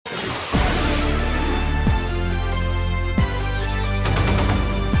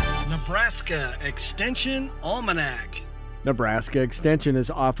Nebraska Extension Almanac. Nebraska Extension is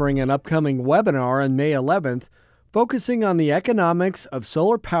offering an upcoming webinar on May 11th focusing on the economics of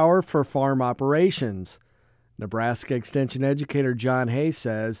solar power for farm operations. Nebraska Extension educator John Hay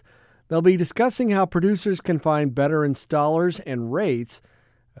says they'll be discussing how producers can find better installers and rates,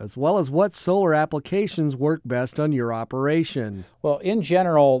 as well as what solar applications work best on your operation. Well, in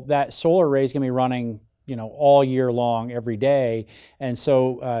general, that solar array is going to be running, all year long, every day. And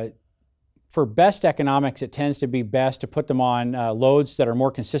so for best economics, it tends to be best to put them on loads that are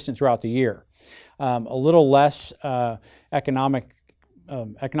more consistent throughout the year. A little less economic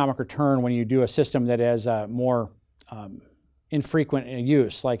return when you do a system that has more infrequent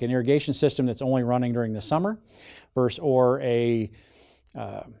use, like an irrigation system that's only running during the summer, or a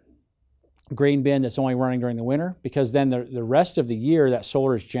grain bin that's only running during the winter, because then the rest of the year that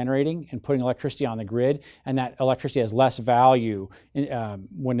solar is generating and putting electricity on the grid, and that electricity has less value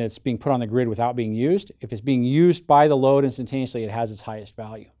when it's being put on the grid without being used. If it's being used by the load instantaneously, it has its highest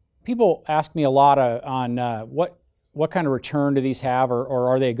value. People ask me a lot on what kind of return do these have, or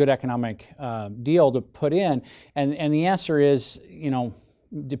are they a good economic deal to put in? And the answer is,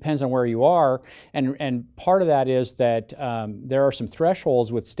 depends on where you are, and part of that is that there are some thresholds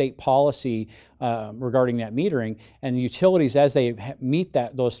with state policy regarding net metering, and the utilities, as they meet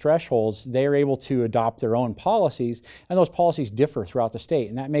those thresholds, they are able to adopt their own policies, and those policies differ throughout the state,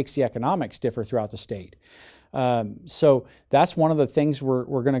 and that makes the economics differ throughout the state. So that's one of the things we're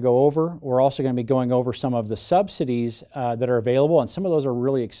going to go over. We're also going to be going over some of the subsidies that are available, and some of those are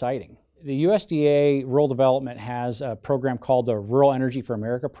really exciting. The USDA Rural Development has a program called the Rural Energy for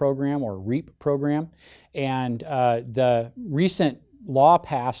America program, or REAP program, and the recent law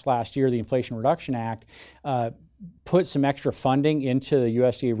passed last year, the Inflation Reduction Act, put some extra funding into the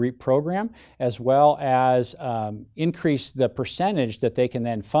USDA REAP program, as well as increase the percentage that they can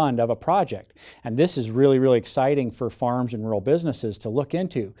then fund of a project. And this is really, really exciting for farms and rural businesses to look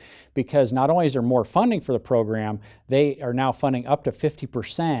into, because not only is there more funding for the program, they are now funding up to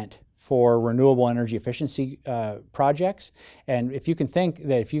 50% for renewable energy efficiency projects. And if you can think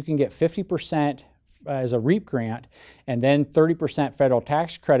that if you can get 50% as a REAP grant and then 30% federal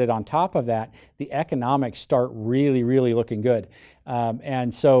tax credit on top of that, the economics start really, really looking good.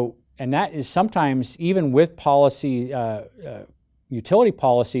 And that is sometimes, even with policy, utility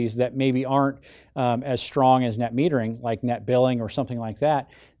policies that maybe aren't as strong as net metering, like net billing or something like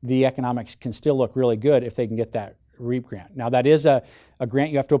that, the economics can still look really good if they can get that REAP grant. Now, that is a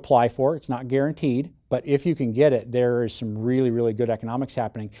grant you have to apply for. It's not guaranteed, but if you can get it, there is some really, really good economics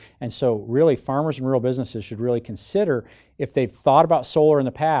happening. And so really, farmers and rural businesses should really consider, if they've thought about solar in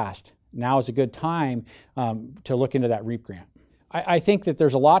the past, now is a good time to look into that REAP grant. I think that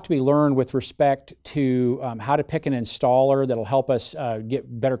there's a lot to be learned with respect to how to pick an installer that'll help us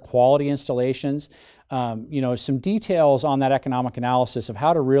get better quality installations. Some details on that economic analysis of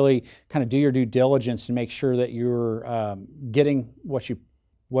how to really kind of do your due diligence to make sure that you're getting what you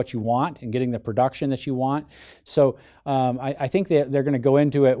want and getting the production that you want. So I think that they're going to go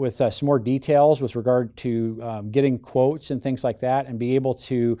into it with some more details with regard to getting quotes and things like that, and be able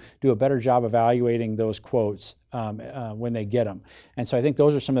to do a better job evaluating those quotes when they get them. And so I think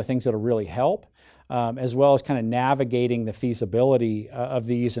those are some of the things that will really help, as well as kind of navigating the feasibility of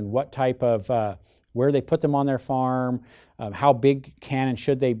these, and what type of where they put them on their farm, how big can and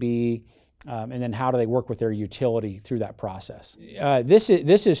should they be, and then how do they work with their utility through that process. This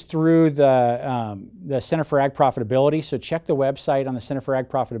is through the Center for Ag Profitability. So check the website on the Center for Ag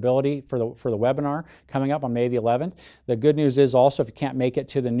Profitability for the webinar coming up on May the 11th. The good news is also, if you can't make it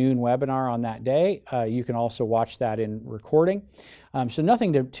to the noon webinar on that day, you can also watch that in recording. So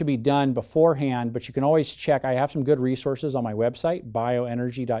nothing to be done beforehand, but you can always check. I have some good resources on my website,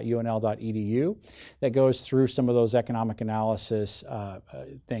 bioenergy.unl.edu, that goes through some of those economic analysis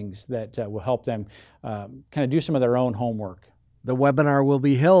things that will help them kind of do some of their own homework. The webinar will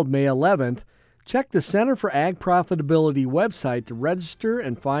be held May 11th. Check the Center for Ag Profitability website to register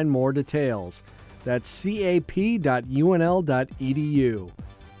and find more details. That's cap.unl.edu.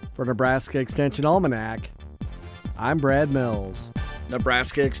 For Nebraska Extension Almanac, I'm Brad Mills.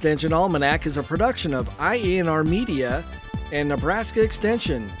 Nebraska Extension Almanac is a production of IANR Media and Nebraska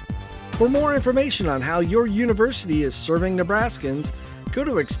Extension. For more information on how your university is serving Nebraskans, go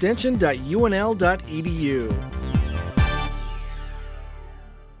to extension.unl.edu.